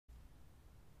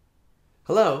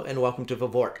Hello and welcome to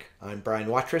VVork. I'm Brian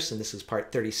Watrous and this is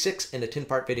part 36 in a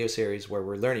 10-part video series where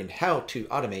we're learning how to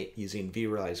automate using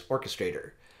vRealize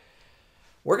Orchestrator.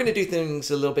 We're going to do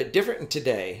things a little bit different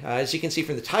today. As you can see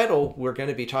from the title, we're going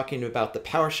to be talking about the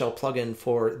PowerShell plugin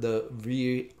for the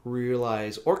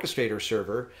vRealize Orchestrator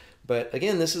server, but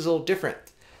again, this is a little different.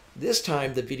 This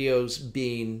time the video's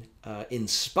being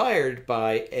inspired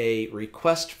by a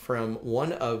request from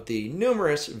one of the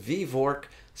numerous VVork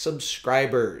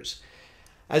subscribers.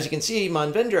 As you can see,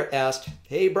 Manvendra asked,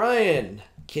 "Hey Brian,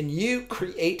 can you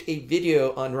create a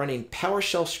video on running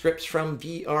PowerShell scripts from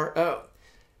vRO?"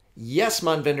 Yes,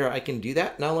 Manvendra, I can do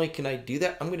that. Not only can I do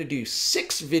that, I'm going to do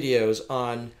 6 videos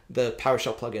on the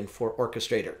PowerShell plugin for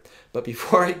Orchestrator. But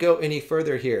before I go any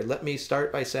further here, let me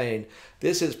start by saying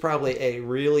this is probably a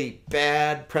really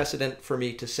bad precedent for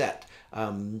me to set.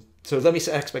 So let me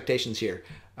set expectations here.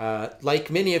 Like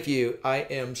many of you, I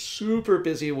am super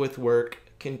busy with work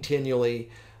continually,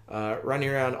 running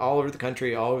around all over the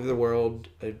country, all over the world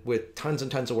with tons and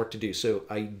tons of work to do. So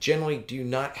I generally do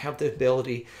not have the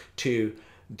ability to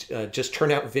just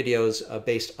turn out videos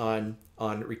based on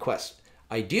requests.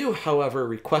 I do, however,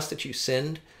 request that you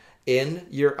send in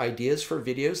your ideas for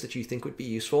videos that you think would be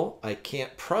useful. I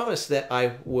can't promise that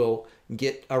I will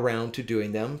get around to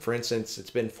doing them. For instance, it's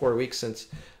been 4 weeks since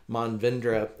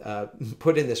Manvendra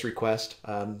put in this request,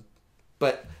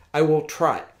 but I will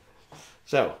try.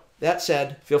 So that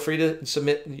said, feel free to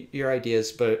submit your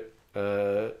ideas, but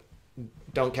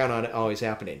don't count on it always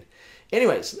happening.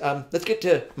 Anyways, let's get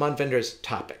to Manvendra's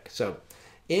topic. So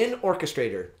in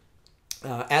Orchestrator,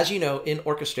 as you know, in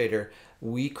Orchestrator,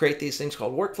 we create these things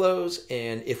called workflows.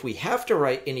 And if we have to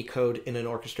write any code in an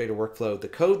Orchestrator workflow, the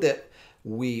code that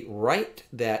we write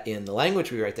that in, the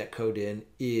language we write that code in,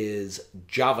 is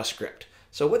JavaScript.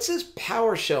 So what's this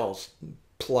PowerShell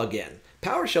plug-in?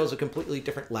 PowerShell is a completely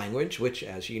different language, which,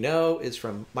 as you know, is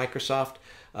from Microsoft.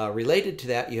 Related to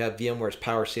that, you have VMware's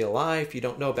PowerCLI. If you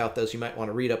don't know about those, you might want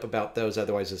to read up about those.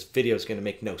 Otherwise, this video is going to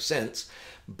make no sense.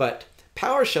 But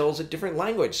PowerShell is a different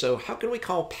language. So how can we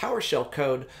call PowerShell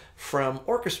code from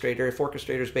Orchestrator if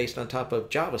Orchestrator is based on top of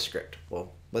JavaScript?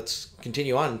 Well, let's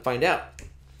continue on and find out.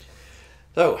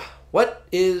 So what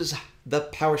is the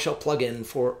PowerShell plugin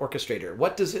for Orchestrator?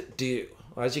 What does it do?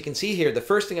 Well, as you can see here, the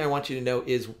first thing I want you to know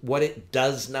is what it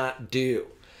does not do.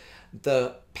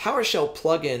 The PowerShell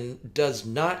plugin does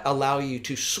not allow you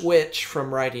to switch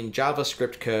from writing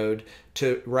JavaScript code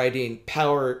to writing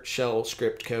PowerShell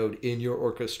script code in your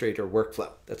Orchestrator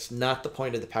workflow. That's not the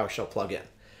point of the PowerShell plugin.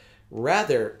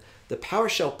 Rather, the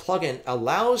PowerShell plugin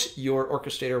allows your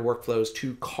Orchestrator workflows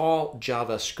to call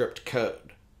JavaScript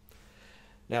code.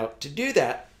 Now, to do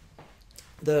that,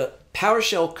 the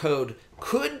PowerShell code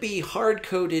could be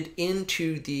hard-coded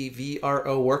into the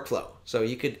vRO workflow. So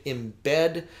you could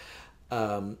embed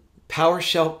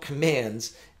PowerShell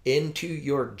commands into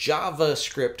your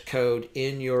JavaScript code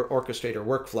in your Orchestrator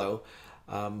workflow,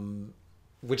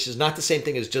 which is not the same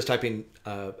thing as just typing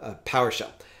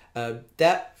PowerShell.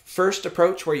 That first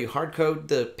approach where you hard-code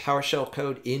the PowerShell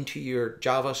code into your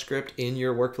JavaScript in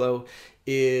your workflow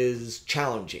is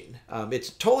challenging. It's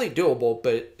totally doable,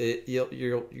 but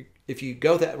if you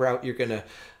go that route, you're going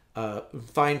to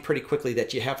find pretty quickly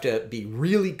that you have to be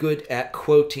really good at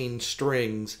quoting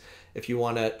strings if you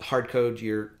want to hard code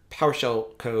your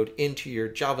PowerShell code into your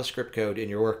JavaScript code in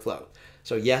your workflow.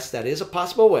 So yes, that is a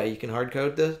possible way. You can hard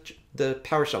code the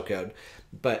PowerShell code,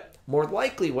 but more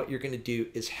likely what you're going to do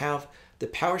is have the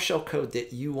PowerShell code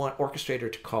that you want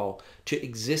Orchestrator to call to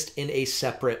exist in a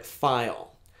separate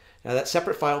file. Now that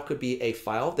separate file could be a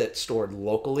file that's stored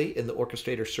locally in the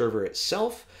Orchestrator server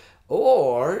itself,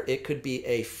 or it could be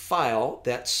a file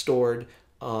that's stored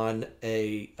on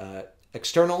a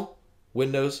external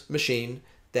Windows machine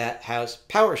that has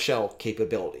PowerShell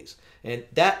capabilities. And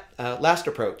that last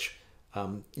approach,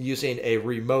 using a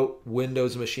remote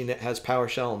Windows machine that has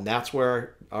PowerShell, and that's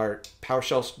where our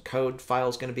PowerShell code file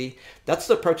is going to be, that's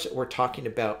the approach that we're talking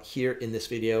about here in this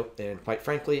video. And quite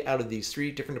frankly, out of these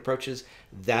 3 different approaches,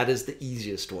 that is the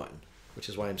easiest one, which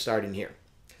is why I'm starting here.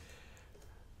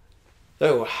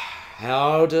 So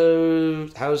how's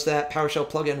that PowerShell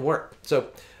plugin work? So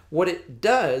what it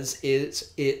does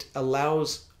is it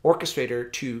allows Orchestrator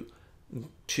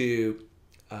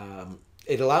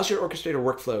it allows your Orchestrator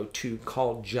workflow to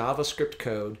call JavaScript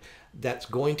code that's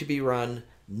going to be run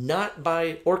not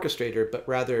by Orchestrator, but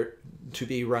rather to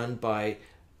be run by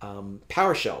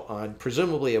PowerShell on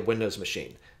presumably a Windows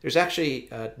machine. There's actually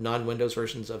non-Windows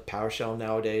versions of PowerShell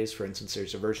nowadays. For instance,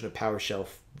 there's a version of PowerShell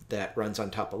that runs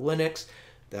on top of Linux.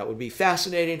 That would be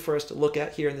fascinating for us to look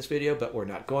at here in this video, but we're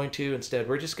not going to. Instead,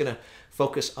 we're just going to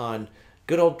focus on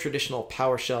good old traditional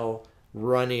PowerShell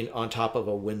running on top of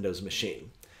a Windows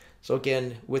machine. So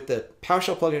again, with the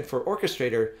PowerShell plugin for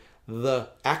Orchestrator, the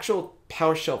actual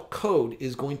PowerShell code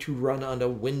is going to run on a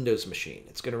Windows machine.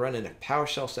 It's going to run in a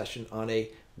PowerShell session on a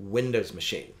Windows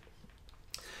machine.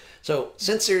 So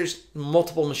since there's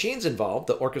multiple machines involved,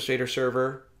 the Orchestrator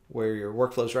server where your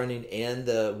workflow's running and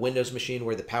the Windows machine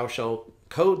where the PowerShell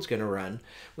code's going to run,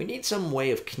 we need some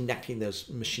way of connecting those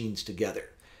machines together.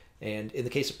 And in the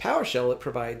case of PowerShell, it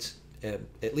provides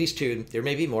at least two. There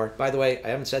may be more. By the way, I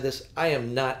haven't said this. I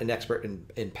am not an expert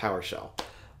in PowerShell.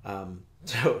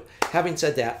 So having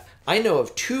said that, I know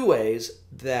of two ways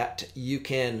that you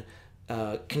can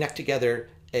connect together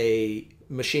a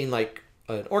machine like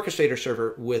an Orchestrator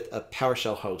server with a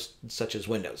PowerShell host, such as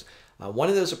Windows. One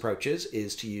of those approaches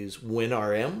is to use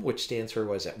WinRM, which stands for,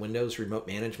 what is that, Windows Remote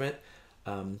Management.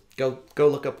 Go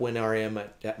look up WinRM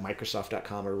at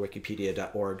Microsoft.com or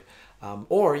Wikipedia.org,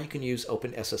 or you can use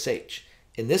OpenSSH.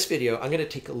 In this video, I'm going to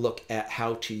take a look at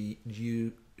how to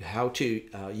use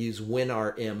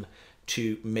WinRM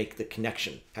to make the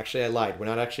connection. Actually, I lied. We're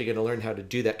not actually going to learn how to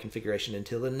do that configuration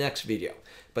until the next video.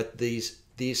 But these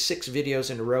 6 videos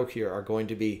in a row here are going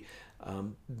to be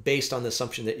based on the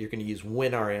assumption that you're going to use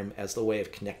WinRM as the way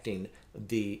of connecting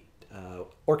the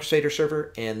Orchestrator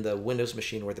server and the Windows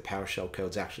machine where the PowerShell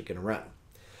code is actually going to run.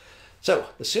 So,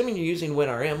 assuming you're using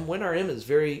WinRM, WinRM is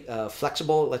very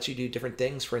flexible. It lets you do different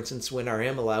things. For instance,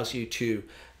 WinRM allows you to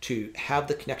have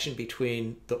the connection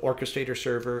between the Orchestrator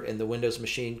server and the Windows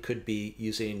machine. Could be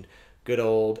using good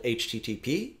old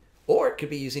HTTP, or it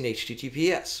could be using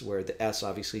HTTPS, where the S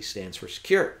obviously stands for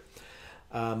secure.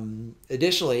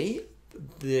 Additionally,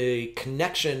 the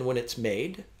connection, when it's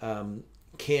made,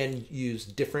 can use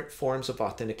different forms of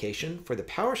authentication. For the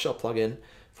PowerShell plugin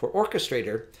for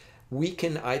Orchestrator, we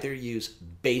can either use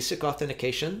basic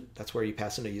authentication, that's where you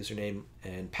pass in a username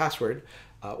and password,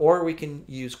 or we can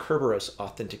use Kerberos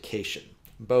authentication.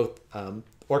 Both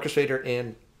Orchestrator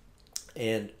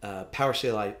and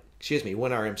PowerCLI,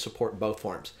 WinRM support both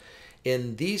forms.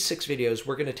 In these 6 videos,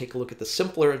 we're going to take a look at the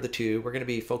simpler of the two. We're going to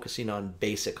be focusing on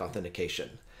basic authentication.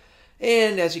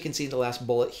 And as you can see in the last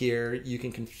bullet here, you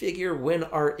can configure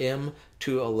WinRM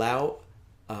to allow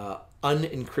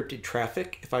unencrypted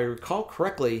traffic. If I recall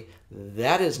correctly,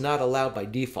 that is not allowed by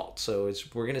default. So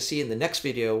as we're going to see in the next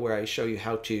video where I show you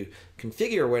how to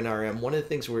configure WinRM, one of the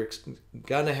things we're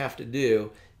going to have to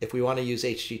do if we want to use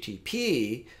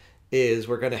HTTP is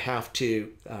we're going to have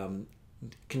to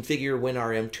configure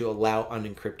WinRM to allow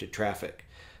unencrypted traffic.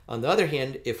 On the other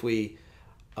hand, if we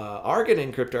are going to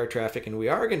encrypt our traffic and we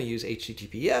are going to use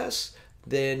HTTPS,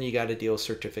 then you got to deal with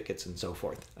certificates and so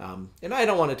forth. And I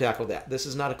don't want to tackle that. This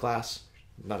is not a class.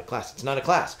 It's not a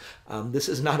class. This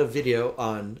is not a video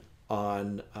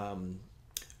on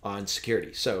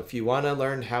security. So if you want to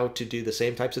learn how to do the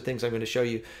same types of things I'm going to show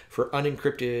you for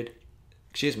encrypted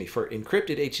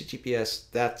HTTPS,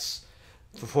 that's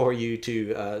for you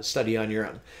to study on your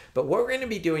own. But what we're going to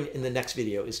be doing in the next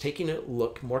video is taking a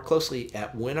look more closely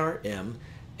at WinRM,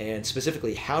 and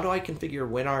specifically, how do I configure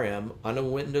WinRM on a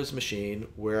Windows machine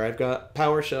where I've got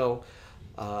PowerShell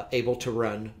able to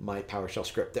run my PowerShell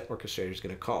script that Orchestrator is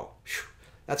going to call. Whew,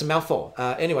 that's a mouthful.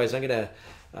 Anyways, I'm going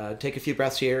to take a few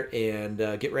breaths here and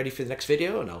get ready for the next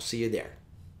video, and I'll see you there.